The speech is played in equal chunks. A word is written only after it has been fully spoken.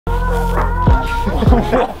You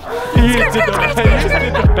just did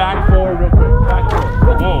the back forward real quick. Back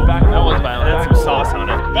forward. Whoa, back that was violent. That's some sauce on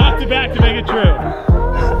it. Back to make it true.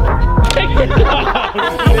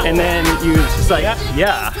 And then you just like,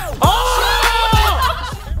 yeah. Oh!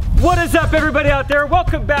 What is up, everybody out there?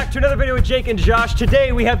 Welcome back to another video with Jake and Josh.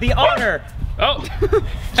 Today we have the honor. Oh,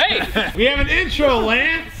 hey! We have an intro,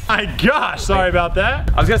 Lance. My gosh, sorry about that.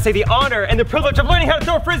 I was gonna say the honor and the privilege of learning how to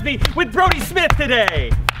throw a Frisbee with Brodie Smith today.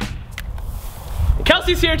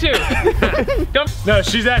 Kelsey's here too. No,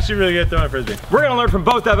 she's actually really good at throwing a Frisbee. We're gonna learn from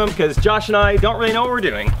both of them because Josh and I don't really know what we're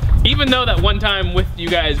doing. Even though that one time with you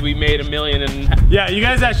guys we made $1 million and... Yeah, you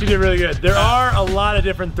guys actually did really good. There are a lot of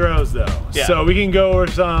different throws though. Yeah. So we can go over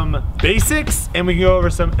some basics and we can go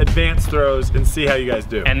over some advanced throws and see how you guys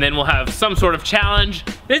do. And then we'll have some sort of challenge.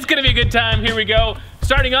 It's gonna be a good time. Here we go.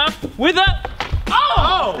 Starting off with a...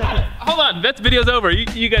 Oh! Hold on, that video's over.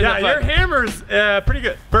 You guys have fun. Your hammer's pretty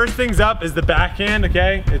good. First things up is the backhand,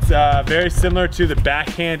 okay? It's very similar to the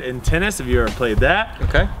backhand in tennis, if you ever played that.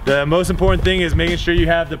 Okay. The most important thing is making sure you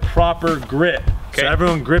have the proper grip. Okay. So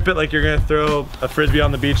everyone grip it like you're gonna throw a Frisbee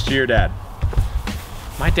on the beach to your dad.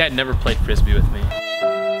 My dad never played Frisbee with me.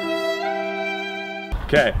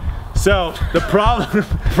 Okay. So the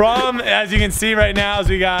problem, as you can see right now, is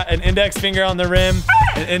we got an index finger on the rim,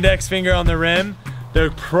 an index finger on the rim. The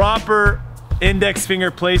proper index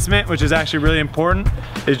finger placement, which is actually really important,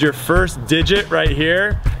 is your first digit right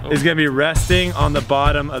here is gonna be resting on the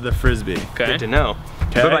bottom of the Frisbee. Okay. Good to know.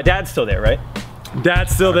 Okay. But my dad's still there, right?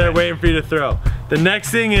 Dad's still there waiting for you to throw. The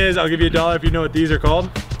next thing is, I'll give you $1 if you know what these are called.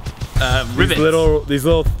 Rivets. These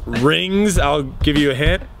little rings, I'll give you a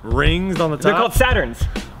hint. Rings on the top. They're called Saturns.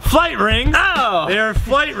 Flight rings. Oh! They are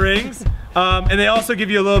flight rings. And they also give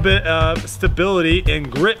you a little bit of stability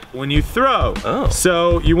and grip when you throw. Oh.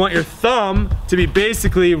 So you want your thumb to be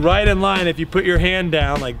basically right in line. If you put your hand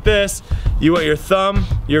down like this, you want your thumb,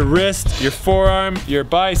 your wrist, your forearm, your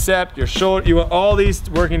bicep, your shoulder. You want all these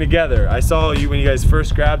working together. I saw you when you guys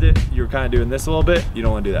first grabbed it, you were kind of doing this a little bit. You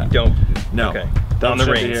don't want to do that. Don't. No. Okay. Thumb On the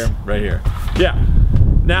should be rings. here, right here. Yeah.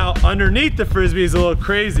 Now, underneath the Frisbee is a little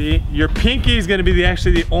crazy. Your pinky is gonna be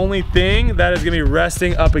actually the only thing that is gonna be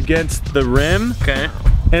resting up against the rim. Okay.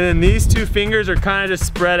 And then these two fingers are kind of just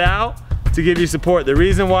spread out to give you support. The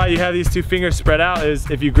reason why you have these two fingers spread out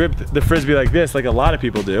is if you grip the Frisbee like this, like a lot of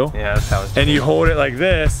people do, Yeah, that's how it's and you hold it like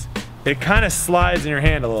this, it kind of slides in your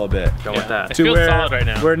hand a little bit. Go with that. It feels solid right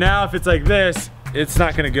now. Where now if it's like this, it's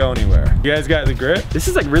not gonna go anywhere. You guys got the grip? This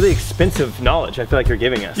is like really expensive knowledge I feel like you're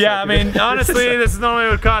giving us. Yeah, I mean, honestly, this normally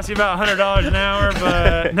would cost you about $100 an hour,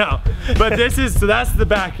 but no. But this is, so that's the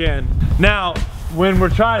backhand. Now, when we're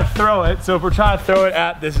trying to throw it, so if we're trying to throw it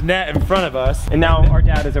at this net in front of us. And now our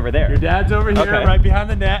dad is over there. Your dad's over here, Okay. right behind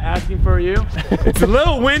the net, asking for you. It's a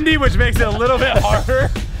little windy, which makes it a little bit harder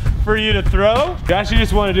for you to throw. You actually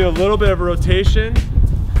just want to do a little bit of a rotation.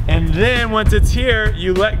 And then once it's here,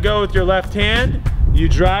 you let go with your left hand, you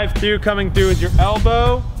drive through, coming through with your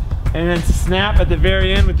elbow, and then snap at the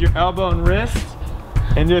very end with your elbow and wrist,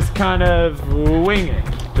 and just kind of wing it,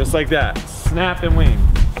 just like that. Snap and wing,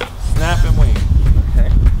 snap and wing. Okay.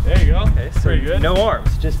 There you go. Okay, so pretty good. no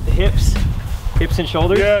arms, just the hips and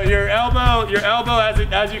shoulders. Your elbow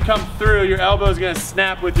as you come through, your elbow is gonna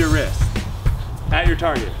snap with your wrist at your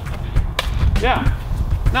target. Yeah,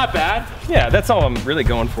 not bad. Yeah, that's all I'm really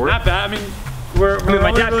going for. Not bad. I mean, we're my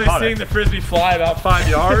only dad really caught seeing it. the Frisbee fly about 5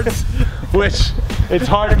 yards, which it's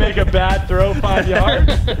hard to make a bad throw 5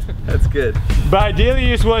 yards. That's good. But ideally,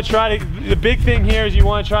 you just want to try to, the big thing here is you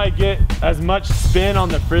want to try to get as much spin on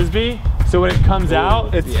the Frisbee, so when it comes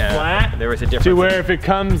out, it's flat. There was a difference. To where if it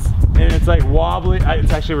comes and it's like wobbly,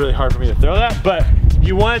 it's actually really hard for me to throw that, but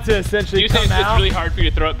you want it to essentially You say come it's out. really hard for you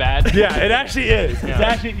to throw it bad? Yeah, it actually is. It's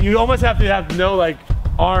actually, you almost have no like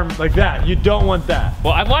arm like that. You don't want that.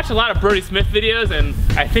 Well, I've watched a lot of Brodie Smith videos, and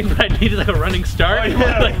I think what I need is like a running start. Oh,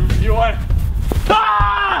 yeah. Like, You want.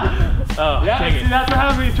 Ah! oh, Yeah, dang see, it. that's what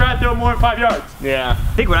happens when you try to throw more than 5 yards. Yeah.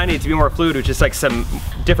 I think what I need to be more fluid with just like some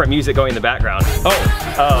different music going in the background.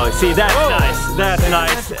 Oh, see, that's nice. That's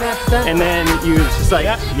nice. And then you just like,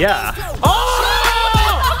 yeah. Oh!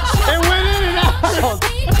 It went in and out.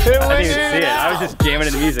 I didn't even see it. I was just jamming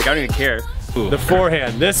into music. I don't even care. Ooh. The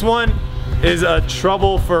forehand. This one is a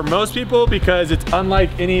trouble for most people because it's unlike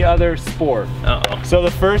any other sport. Uh-oh. So the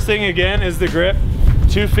first thing again is the grip.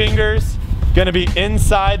 2 fingers, gonna be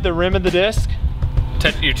inside the rim of the disc.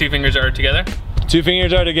 Your 2 fingers are together? 2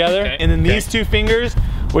 fingers are together. Okay. And then these 2 fingers,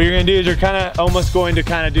 what you're gonna do is you're kinda almost going to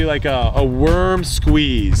kinda do like a worm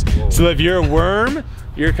squeeze. Whoa. So if you're a worm,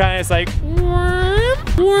 you're kinda just like, worm,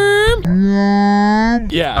 Worm.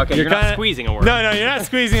 Yeah. Okay, you're not squeezing a worm. No, you're not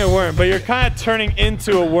squeezing a worm, but you're kind of turning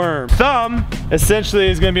into a worm. Thumb essentially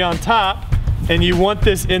is gonna be on top, and you want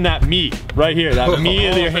this in that meat right here, that meat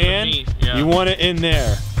of your hand. Yeah. You want it in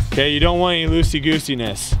there. Okay, you don't want any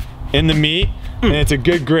loosey-goosiness in the meat, and it's a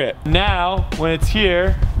good grip. Now, when it's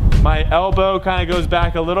here, my elbow kind of goes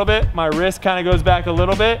back a little bit, my wrist kind of goes back a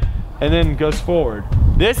little bit, and then goes forward.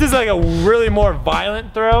 This is like a really more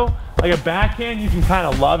violent throw. Like a backhand, you can kind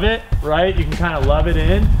of love it, right? You can kind of love it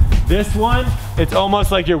in. This one, it's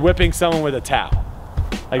almost like you're whipping someone with a towel.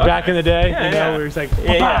 Like back in the day, you know, where it's like,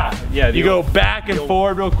 you go back and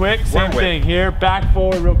forward real quick. Same thing here, back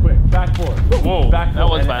forward real quick, back forward. Whoa, back that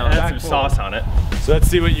was violent. Add some sauce on it. So let's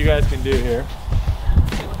see what you guys can do here.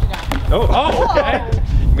 Oh, okay.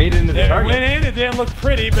 Made it into the target. It went in, it didn't look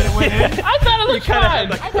pretty, but it went in. I thought it looked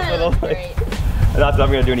fine. I thought it looked great. Not that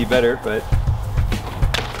I'm gonna do any better, but.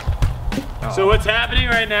 So what's happening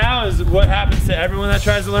right now is what happens to everyone that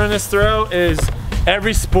tries to learn this throw is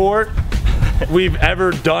every sport we've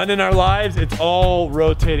ever done in our lives, it's all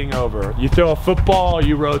rotating over. You throw a football,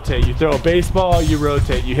 you rotate. You throw a baseball, you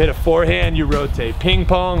rotate. You hit a forehand, you rotate. Ping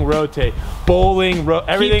pong, rotate. Bowling,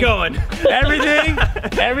 everything. Keep going.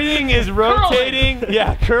 Everything is rotating. Curling.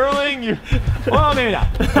 Yeah, curling. Well, maybe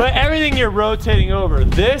not. But everything you're rotating over.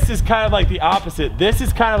 This is kind of like the opposite. This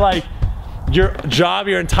is kind of like your job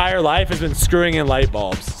your entire life has been screwing in light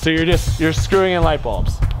bulbs. So you're screwing in light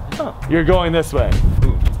bulbs. Oh. You're going this way.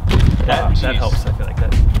 Ooh. That helps, I feel like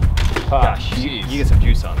that. Gosh, you get some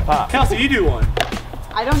juice on it. Kelsey, you do one.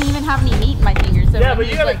 I don't even have any meat in my fingers. So yeah, but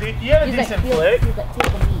you have a decent flick.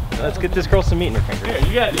 Let's get this girl some meat in her finger. Here,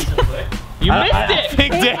 you got a decent flick. You missed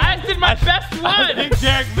it. I did my best one. I think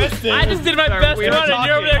Derek missed it. I just did my best one, and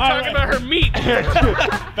you're over there talking about her meat.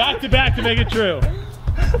 Back to back to make it true.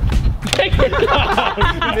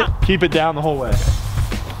 Keep it down the whole way.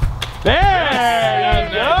 There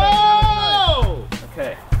you go.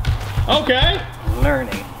 Okay. Okay.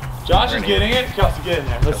 Learning. Josh is getting it. Kelsey, get in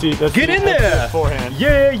there. Let's see. Get in there. Forehand.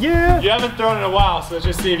 Yeah. You haven't thrown in a while, so let's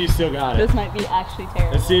just see if you still got it. This might be actually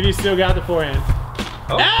terrible. Let's see if you still got the forehand.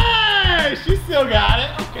 Oh. Hey, she still got it.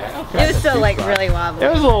 Okay. It was still like really wobbly. It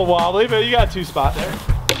was a little wobbly, but you got 2 spots there.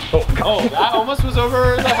 Oh, that almost was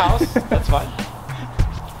over the house. That's fine.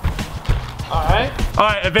 All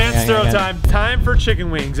right, advanced throw time. Time for chicken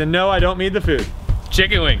wings, and no, I don't mean the food.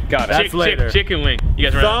 Chicken wing. Got it. That's later. Chicken wing. You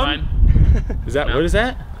guys remember that vine? Is that, what is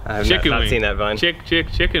that? I've not seen that vine.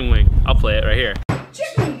 Chicken wing. I'll play it right here.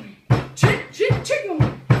 Chicken wing. Chicken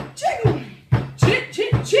wing. Chicken wing.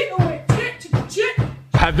 Chicken wing.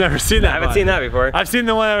 I've never seen that. I haven't seen that before. I've seen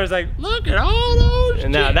the one that was like, look at all those.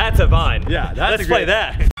 And now that's a vine. Yeah, let's play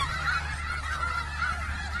that. Look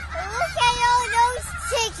at all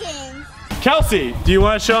those chickens. Kelsey, do you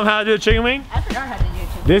want to show them how to do a chicken wing? I forgot how to do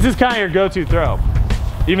chicken. This is kind of your go-to throw,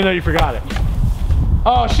 even though you forgot it.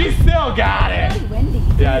 Oh, she still got it. It's really windy.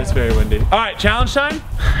 Yeah, it's very windy. All right, challenge time.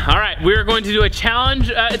 All right, we're going to do a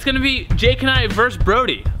challenge. It's going to be Jake and I versus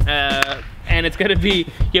Brodie. And it's going to be,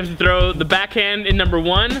 you have to throw the backhand in number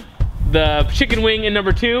 1, the chicken wing in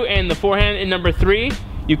number 2, and the forehand in number 3.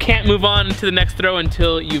 You can't move on to the next throw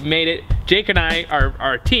until you've made it. Jake and I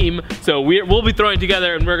are a team, so we'll be throwing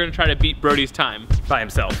together, and we're going to try to beat Brodie's time. By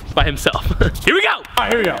himself. Here we go. All right,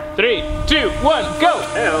 here we go. 3, 2, 1, go.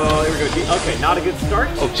 Oh, here we go. Okay, not a good start.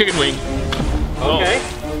 Oh, chicken wing. Okay.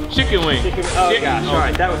 Oh, chicken wing. Oh gosh, all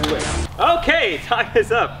right, that was quick. Okay, time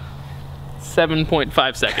is up.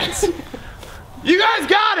 7.5 seconds. You guys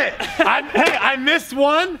got it. Hey, I missed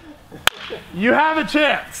one. You have a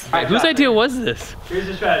chance. All right, whose idea was this? Here's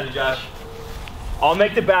the strategy, Josh. I'll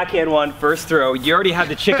make the backhand one first throw. You already have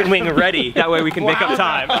the chicken wing ready. That way we can make up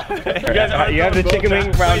time. You have the chicken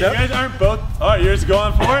wing round up? You guys aren't both. Oh, you're just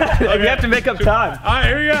going for it? Okay. We have to make up time. All right,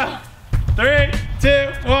 here we go. 3,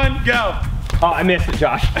 2, 1, go. Oh, I missed it,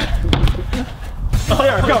 Josh.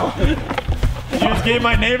 There, go. You just gave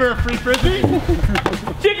my neighbor a free Frisbee?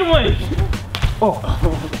 Chicken wing. Oh.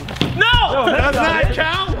 No! Does not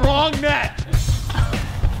count. Wrong net.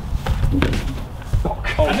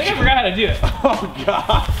 I think I forgot how to do it. Oh,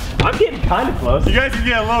 God. I'm getting kind of close. You guys can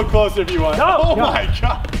get a little closer if you want. No, oh, God. my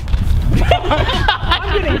God.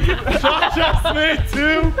 Josh just made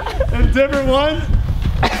 2 and different ones.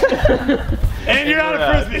 And you're out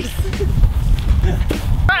of Frisbees.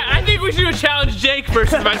 Alright, I think we should challenge Jake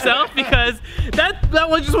versus myself because that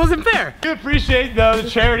one just wasn't fair. I appreciate though the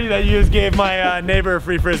charity that you just gave my neighbor a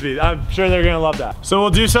free Frisbee. I'm sure they're gonna love that. So we'll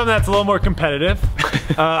do something that's a little more competitive.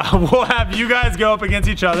 We'll have you guys go up against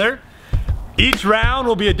each other. Each round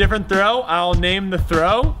will be a different throw. I'll name the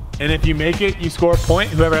throw, and if you make it, you score a point.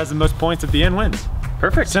 Whoever has the most points at the end wins.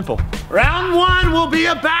 Perfect. Simple. Round 1 will be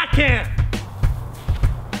a backhand.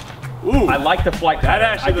 Ooh. I like the flight. That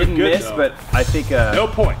actually I didn't looked good, miss, though. but I think No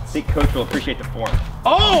points. I think coach will appreciate the form.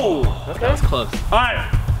 Oh! That was close. All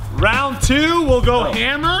right, round 2, we'll go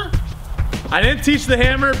hammer. I didn't teach the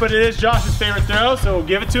hammer, but it is Josh's favorite throw, so we'll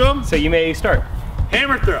give it to him. So you may start.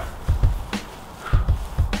 Hammer throw.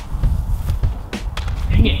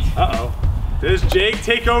 Dang it. Uh-oh. Does Jake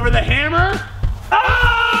take over the hammer?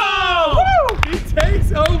 Oh! Woo! He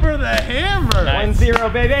takes over the hammer. Nice.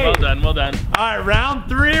 1-0, baby. Well done, well done. All right, round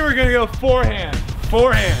 3, we're gonna go forehand.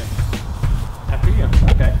 Forehand. After you.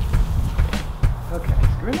 Okay. Okay.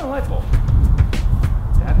 Screw in the light bulb.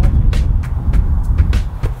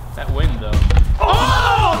 That wind though.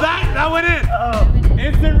 Oh! That went in. Oh.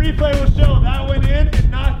 Instant replay will show that went in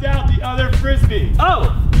and knocked out the other Frisbee.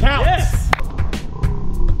 Oh. Counts. Yes.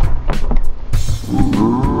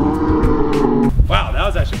 Wow, that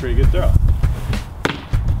was actually a pretty good throw.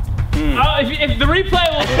 Oh, if the replay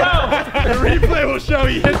will show. The replay will show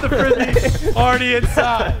you hit the Frisbee already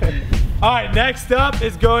inside. All right, next up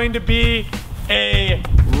is going to be a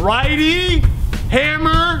righty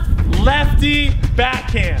hammer, lefty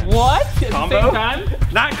backhand. What? At the Combo? same time?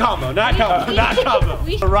 Not combo, not combo, not combo.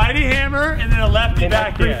 A righty hammer and then a lefty And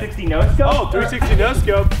that backhand. 360 no scope? Oh, 360 no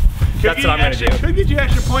scope. That's what I'm gonna do. Could get you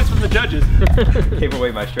extra points from the judges. Gave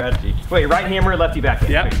away my strategy. Wait, right hammer, lefty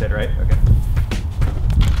backhand. Yep. You said, right? Okay.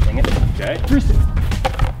 Dang it. Okay. 360.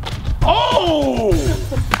 Oh!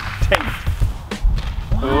 Dang it.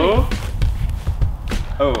 Oh.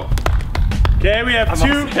 Oh. Okay, we have I'm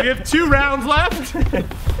two. all set. We have 2 rounds left.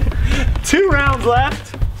 2 rounds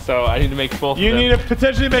left. So I need to make both You of them. need to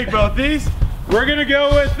potentially make both these. We're gonna go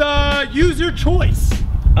with user choice.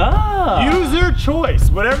 Ah. User choice,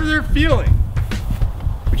 whatever they're feeling.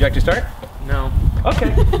 Would you like to start? No.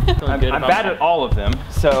 Okay. Feeling I'm good about bad that. at all of them.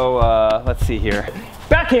 So let's see here.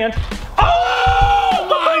 Backhand. Oh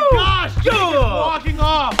my gosh! Jake is walking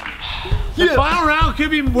off. The final round could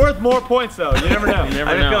be worth more points though. You never know. You never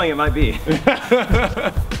I have a know. feeling it might be.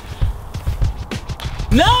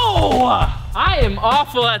 No! I am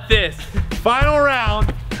awful at this. Final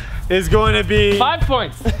round is going to be 5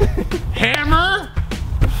 points. hammer.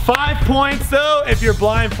 5 points though if you're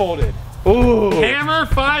blindfolded. Ooh. Hammer,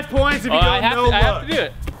 5 points if you Oh, go I have no to, look. I have to do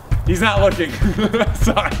it. He's not looking.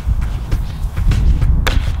 Sorry.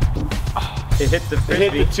 It hit the It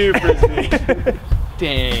Frisbee. hit the 2 Frisbee.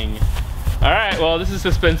 Dang. All right, well, this is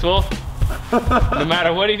suspenseful. No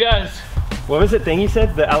matter what he does. What was the thing he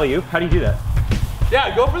said? The alley-oop? How do you do that?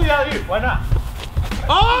 Yeah, go for the alley-oop. Why not?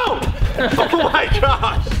 Oh! Oh my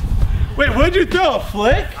gosh! Wait, what'd you throw? A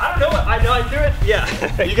flick? I don't know. I know I threw it.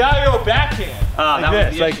 Yeah. You gotta go backhand. that like was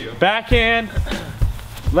this, the like issue. backhand.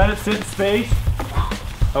 Let it sit in space.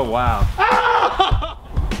 Oh wow.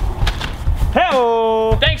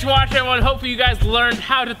 Hey-oh. Thanks for watching, everyone. Hopefully you guys learned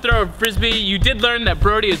how to throw a Frisbee. You did learn that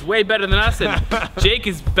Brodie is way better than us and Jake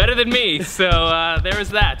is better than me. So there was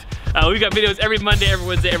that. We've got videos every Monday, every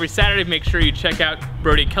Wednesday, every Saturday. Make sure you check out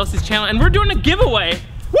Brodie and Kelsey's channel. And we're doing a giveaway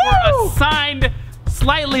for a signed,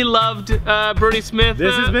 slightly loved Brodie Smith.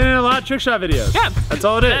 This has been in a lot of trick shot videos. Yeah. That's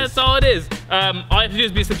all it is. That's all it is. All you have to do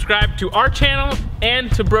is be subscribed to our channel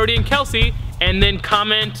and to Brodie and Kelsey, and then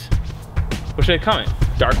comment. What should I comment?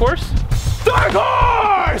 Dark Horse? Dark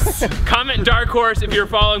Horse! Comment Dark Horse if you're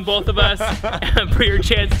following both of us for your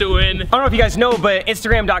chance to win. I don't know if you guys know, but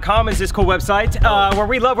Instagram.com is this cool website where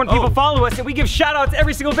we love when people follow us and we give shout outs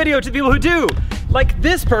every single video to the people who do. Like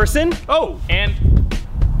this person. Oh! And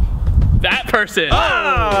that person.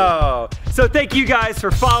 Oh! So thank you guys for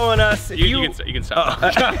following us. You can stop.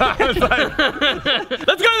 Let's go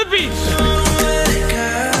to the beach.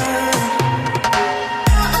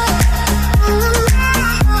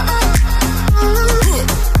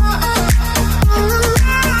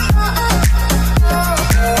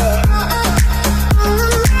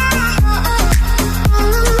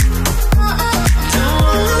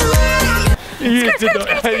 You just did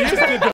the